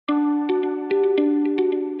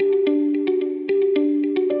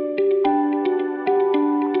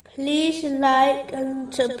like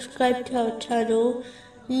and subscribe to our channel.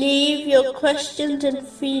 Leave your questions and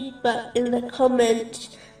feedback in the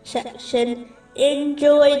comments section.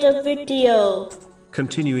 Enjoy the video.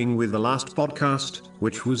 Continuing with the last podcast,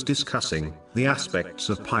 which was discussing the aspects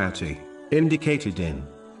of piety, indicated in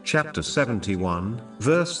chapter 71,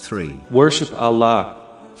 verse 3. Worship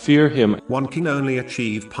Allah, fear Him. One can only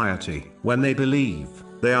achieve piety when they believe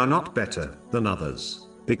they are not better than others,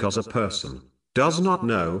 because a person does not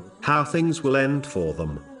know how things will end for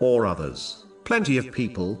them or others. Plenty of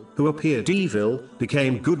people who appeared evil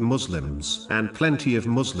became good Muslims, and plenty of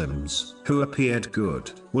Muslims who appeared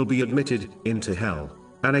good will be admitted into hell.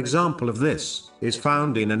 An example of this is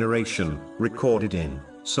found in a narration recorded in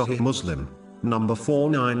Sahih Muslim, number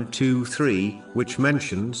 4923, which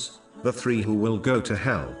mentions the three who will go to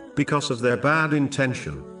hell because of their bad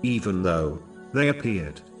intention, even though they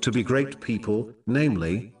appeared to be great people,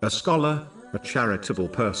 namely, a scholar, a charitable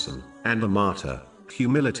person, and a martyr.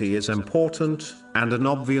 Humility is important, and an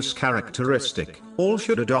obvious characteristic all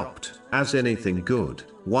should adopt, as anything good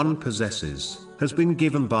one possesses has been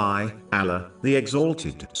given by Allah, the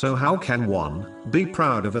Exalted. So how can one be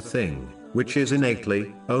proud of a thing which is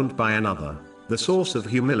innately owned by another? The source of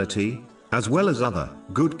humility, as well as other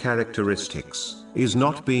good characteristics, is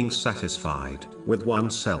not being satisfied with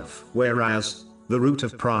oneself, whereas the root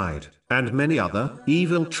of pride, and many other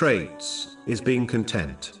evil traits, is being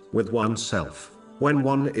content with oneself. When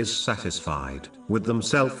one is satisfied with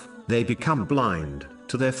themselves, they become blind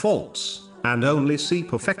to their faults, and only see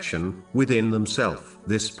perfection within themselves.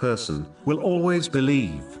 This person will always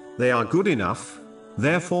believe they are good enough,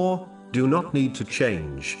 therefore do not need to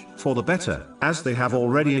change for the better, as they have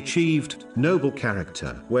already achieved noble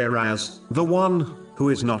character. Whereas the one who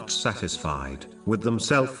is not satisfied with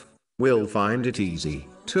themselves will find it easy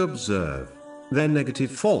to observe their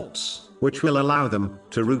negative faults, which will allow them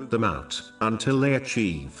to root them out until they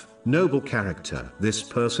achieve noble character. This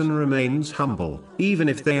person remains humble, even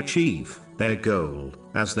if they achieve their goal,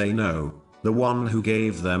 as they know the one who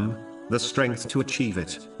gave them the strength to achieve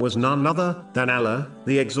it was none other than Allah,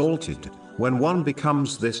 the Exalted. When one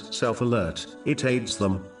becomes this self-alert, it aids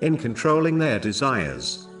them in controlling their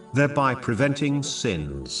desires, thereby preventing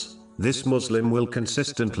sins. This Muslim will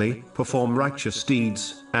consistently perform righteous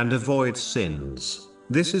deeds and avoid sins.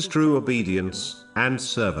 This is true obedience and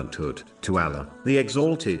servanthood to Allah, the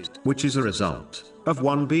Exalted, which is a result of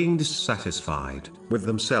one being dissatisfied with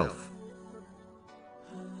themselves